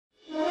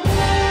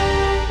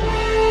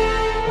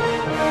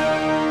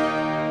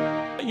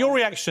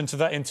reaction to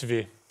that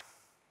interview?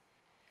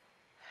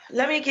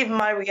 Let me give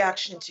my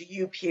reaction to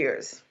you,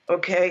 Piers,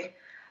 okay?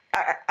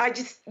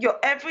 Your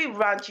every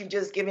rant you've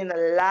just given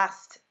the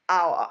last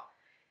hour,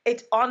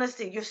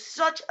 honestly, you're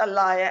such a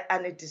liar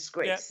and a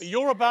disgrace. Yeah, but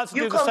you're about to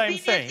do the same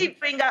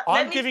thing.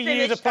 I'm giving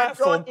you the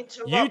platform.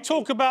 You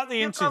talk about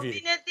the interview.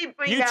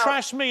 You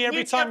trash me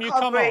every time you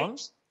come on.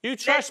 You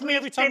trash me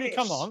every time you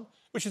come on,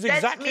 which is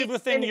exactly the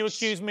thing you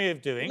accuse me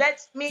of doing.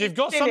 If you've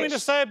got something to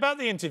say about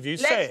the interview,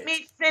 say it. Let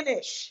me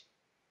finish.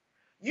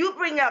 You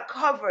bring out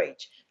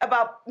coverage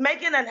about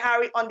Meghan and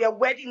Harry on their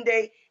wedding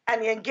day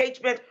and the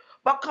engagement,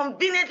 but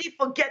conveniently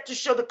forget to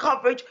show the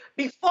coverage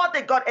before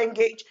they got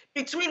engaged,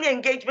 between the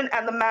engagement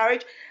and the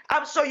marriage.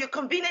 So you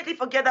conveniently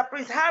forget that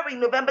Prince Harry, in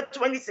November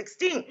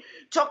 2016,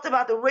 talked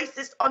about the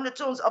racist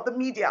undertones of the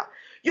media.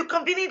 You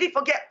conveniently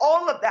forget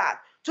all of that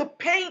to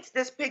paint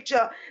this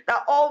picture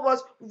that all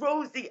was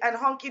rosy and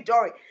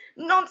hunky-dory.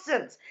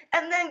 Nonsense.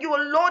 And then you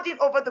were lording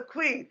over the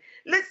Queen.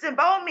 Listen,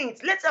 by all means,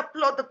 let's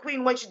applaud the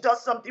Queen when she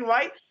does something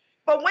right.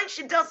 But when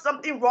she does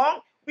something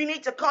wrong, we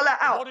need to call her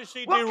out. What does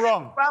she do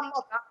wrong?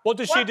 What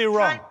does she do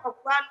wrong? What kind of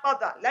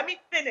grandmother? Let me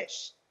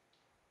finish.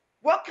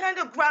 What kind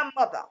of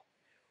grandmother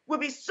will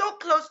be so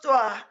close to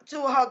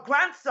her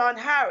grandson,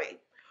 Harry,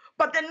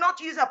 but then not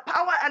use her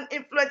power and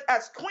influence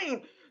as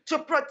Queen to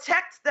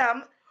protect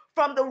them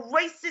from the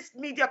racist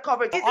media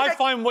coverage? I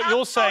find what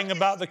you're saying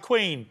about the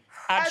Queen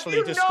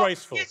actually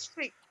disgraceful.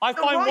 I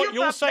find what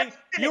you're saying...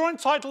 You're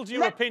entitled to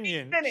your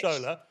opinion,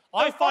 Shola.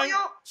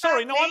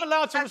 Sorry, no, I'm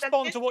allowed to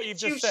respond to what you've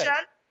just said.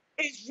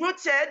 Is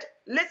rooted,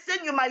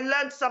 listen, you might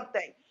learn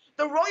something.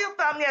 The royal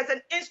family as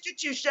an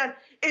institution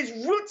is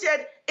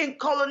rooted in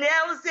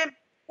colonialism,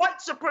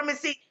 white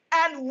supremacy,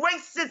 and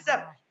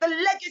racism. The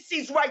legacy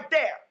is right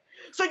there.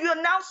 So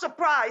you're now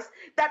surprised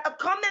that a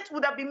comment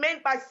would have been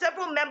made by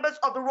several members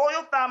of the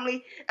royal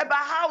family about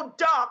how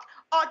dark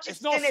Archie's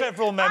skin is. It's not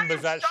several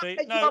members, actually.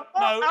 No,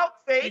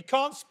 you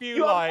can't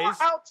spew lies. More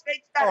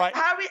outraged that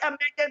Harry and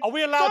Meghan... Are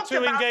we allowed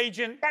to engage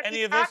in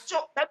any of this?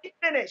 Let me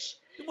finish.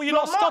 Well, you're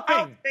not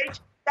stopping.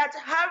 That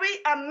Harry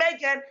and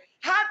Meghan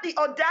had the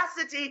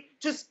audacity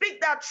to speak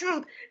that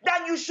truth,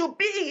 then you should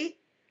be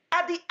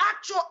at the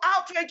actual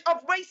outrage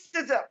of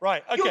racism.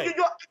 Right, OK.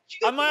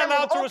 Am I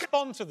allowed to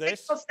respond to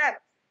this?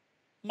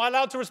 Am I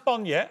allowed to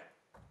respond yet?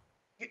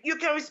 You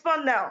can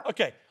respond now.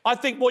 OK. I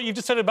think what you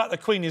just said about the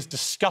Queen is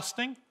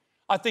disgusting.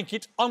 I think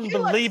it's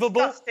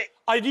unbelievable.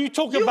 You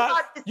talk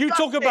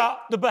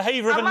about the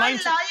behaviour of a 19... Am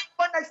I lying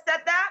when I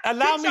said that?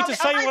 Allow me to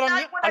say what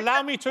I'm...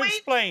 Allow me to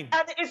explain.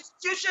 And the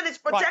institution is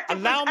protecting...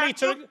 Allow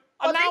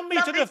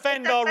me to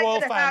defend our royal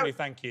family,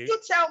 thank you. You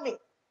tell me.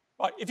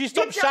 Right, if you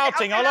stop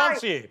shouting, I'll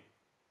answer you.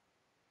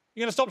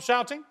 You're going to stop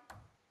shouting?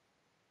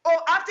 Or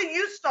after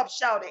you stop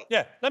shouting.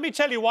 Yeah, let me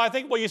tell you why I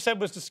think what you said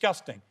was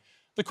disgusting.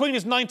 The Queen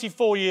is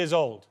 94 years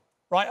old,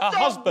 right?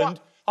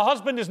 Her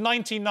husband is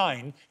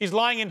 99. He's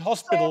lying in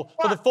hospital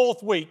for the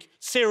 4th week,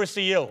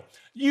 seriously ill.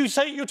 You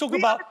talk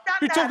about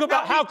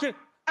how could...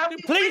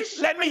 Please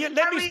let me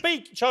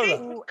speak,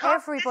 Shola.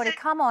 Everybody,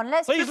 come on,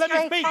 let's just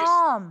stay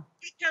calm.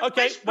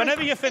 OK,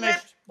 whenever you're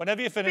finished.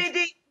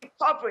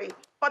 Recovery,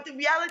 but the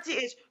reality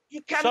is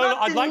you cannot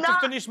Shola, I'd like to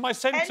finish my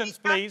sentence,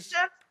 please.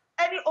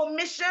 Any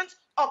omissions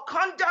or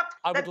conduct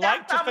I would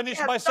like to finish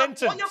my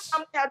sentence. What your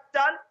family has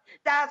done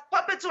that has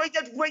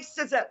perpetuated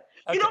racism.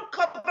 Okay. You don't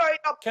cover it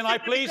up. Can I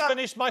please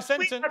finish my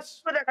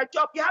sentence?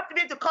 You have to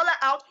be able to call her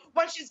out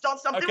when she's done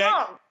something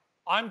wrong.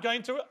 I'm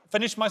going to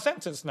finish my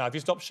sentence now if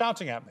you stop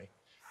shouting at me.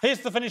 Here's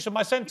the finish of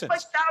my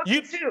sentence.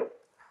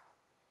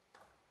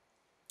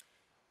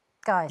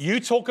 Guys. You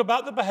talk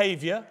about the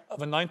behaviour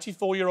of a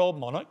 94-year-old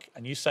monarch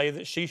and you say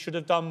that she should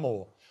have done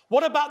more.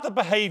 What about the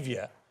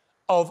behaviour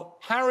of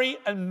Harry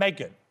and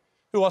Meghan,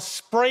 who are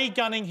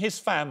spray-gunning his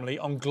family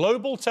on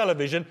global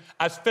television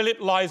as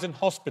Philip lies in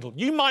hospital?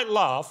 You might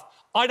laugh.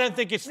 I don't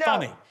think it's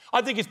funny.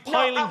 I think it's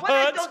piling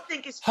hurt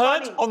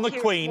on the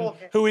Queen,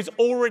 who is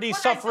already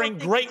suffering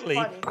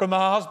greatly from her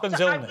husband's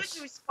illness. I'm going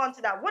to respond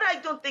to that. What I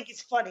don't think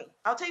is funny,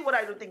 I'll tell you what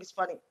I don't think is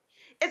funny.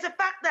 It's the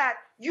fact that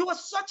you are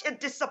such a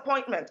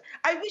disappointment.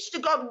 I wish to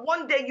God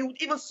one day you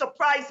would even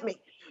surprise me.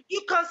 You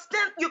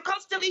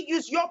constantly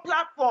use your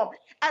platform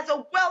as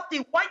a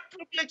wealthy, white,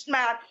 privileged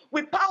man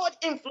with powered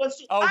influence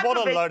to what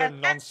a load of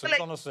nonsense,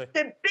 honestly.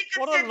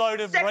 What a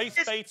load of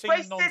race-baiting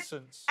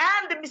nonsense.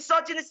 And the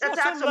misogynist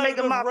attacks on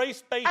Meghan Markle.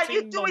 And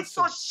you do it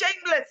so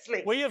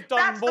shamelessly. We have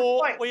done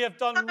more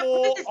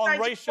on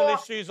racial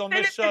issues on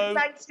this show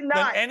than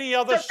any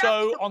other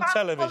show on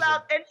television.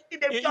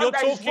 You're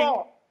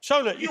talking...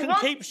 Shola, you can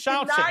keep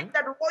shouting. You want to deny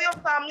that the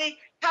royal family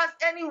has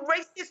any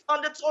racist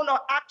undertone or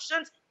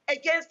actions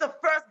against the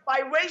first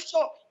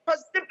biracial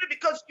person simply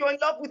because you're in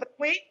love with the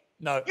Queen?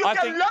 No,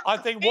 I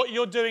think what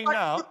you're doing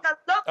now... You can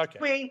love the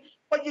Queen,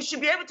 but you should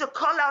be able to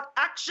call out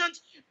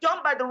actions done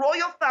by the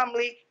royal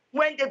family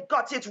when they've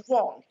got it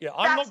wrong. Yeah,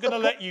 I'm not going to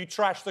let you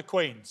trash the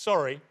Queen.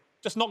 Sorry.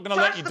 Just not going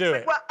to let you do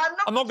it.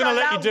 I'm not going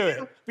to let you do it.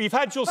 But you've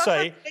had your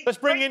say. Let's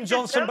bring in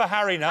Johnson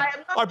Bahari now.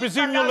 I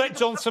presume you'll let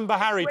Johnson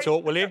Bahari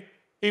talk, will you?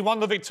 He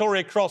won the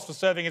Victoria Cross for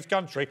serving his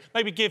country.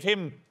 Maybe give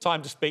him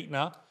time to speak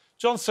now.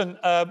 Johnson,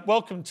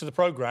 welcome to the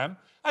programme.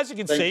 As you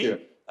can see,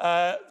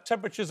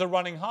 temperatures are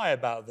running high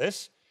about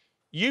this.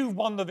 You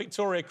won the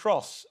Victoria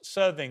Cross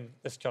serving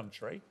this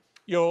country.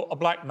 You're a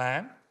black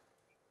man.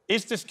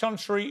 Is this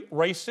country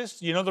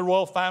racist? You know the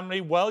royal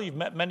family well. You've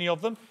met many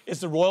of them.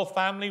 Is the royal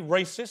family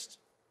racist?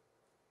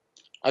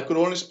 I could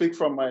only speak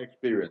from my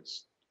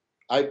experience.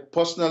 I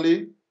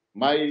personally,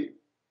 my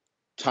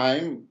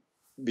time,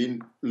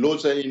 been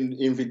loads of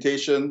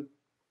invitation,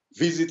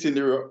 visiting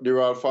the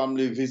royal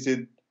family,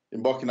 visit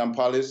in Buckingham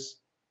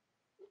Palace,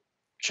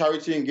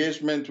 charity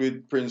engagement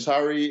with Prince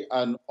Harry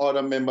and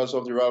other members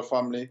of the royal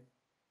family.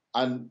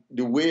 And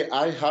the way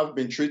I have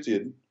been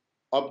treated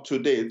up to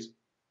date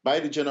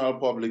by the general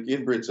public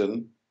in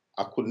Britain,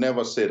 I could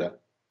never say that.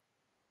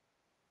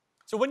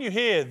 So when you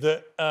hear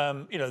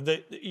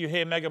that, you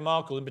hear Meghan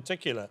Markle in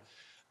particular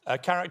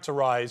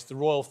characterise the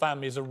royal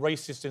family as a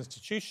racist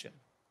institution,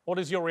 what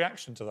is your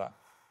reaction to that?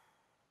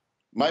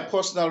 My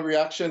personal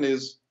reaction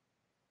is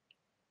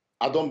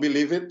I don't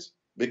believe it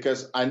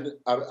because I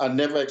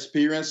never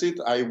experienced it.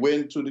 I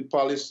went to the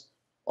palace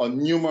on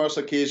numerous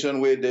occasions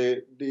where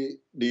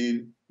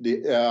the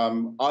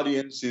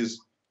audience is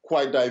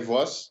quite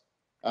diverse.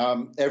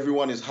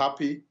 Everyone is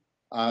happy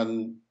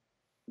and,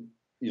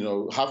 you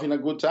know, having a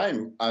good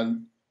time.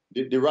 And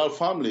the royal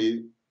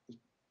family,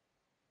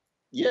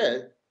 yeah,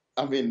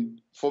 I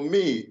mean, for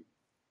me,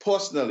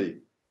 personally,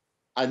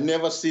 I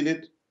never seen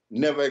it,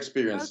 never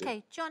experienced it.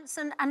 OK,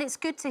 Johnson, and it's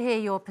good to hear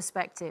your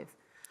perspective.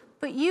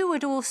 But you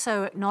would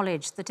also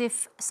acknowledge that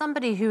if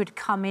somebody who had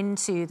come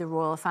into the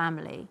royal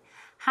family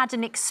had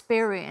an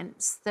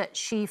experience that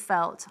she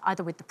felt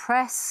either with the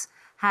press,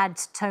 had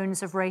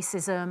tones of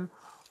racism,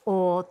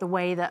 or the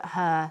way that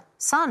her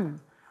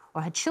son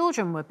or her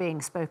children were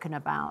being spoken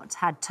about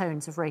had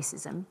tones of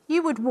racism,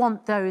 you would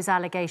want those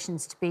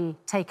allegations to be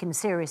taken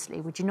seriously,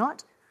 would you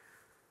not?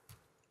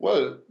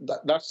 Well,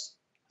 that's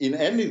in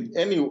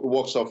any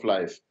walks of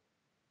life.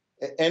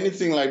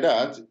 Anything like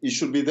that, it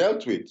should be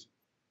dealt with.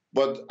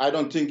 But I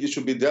don't think it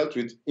should be dealt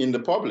with in the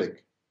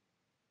public.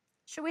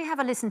 Shall we have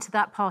a listen to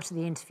that part of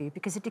the interview?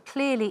 Because it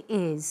clearly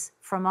is,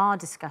 from our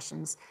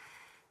discussions,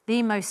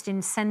 the most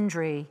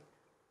incendiary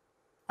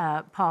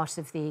part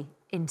of the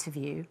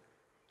interview.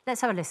 Let's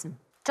have a listen.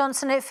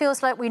 Johnson, it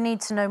feels like we need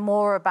to know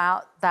more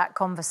about that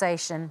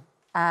conversation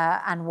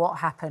and what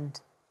happened.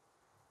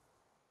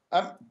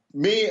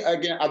 Me,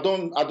 again, I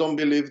don't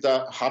believe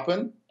that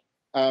happened.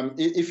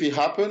 If it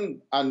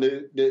happened and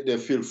they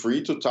feel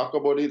free to talk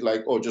about it,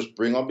 like, or just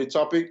bring up the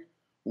topic,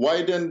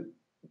 why then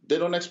they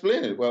don't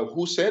explain it? Well,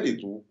 who said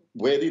it?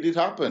 Where did it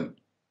happen?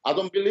 I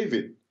don't believe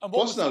it. And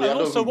what was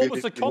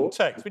the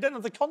context? We don't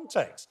have the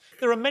context.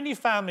 There are many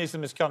families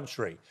in this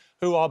country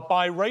who are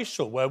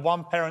biracial, where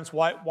one parent's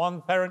white,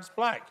 one parent's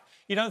black.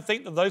 You don't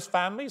think that those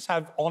families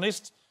have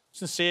honest,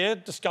 sincere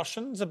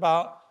discussions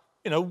about,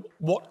 you know,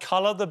 what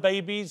colour the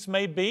babies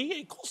may be?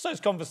 Of course those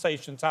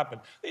conversations happen.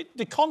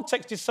 The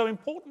context is so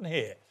important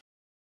here.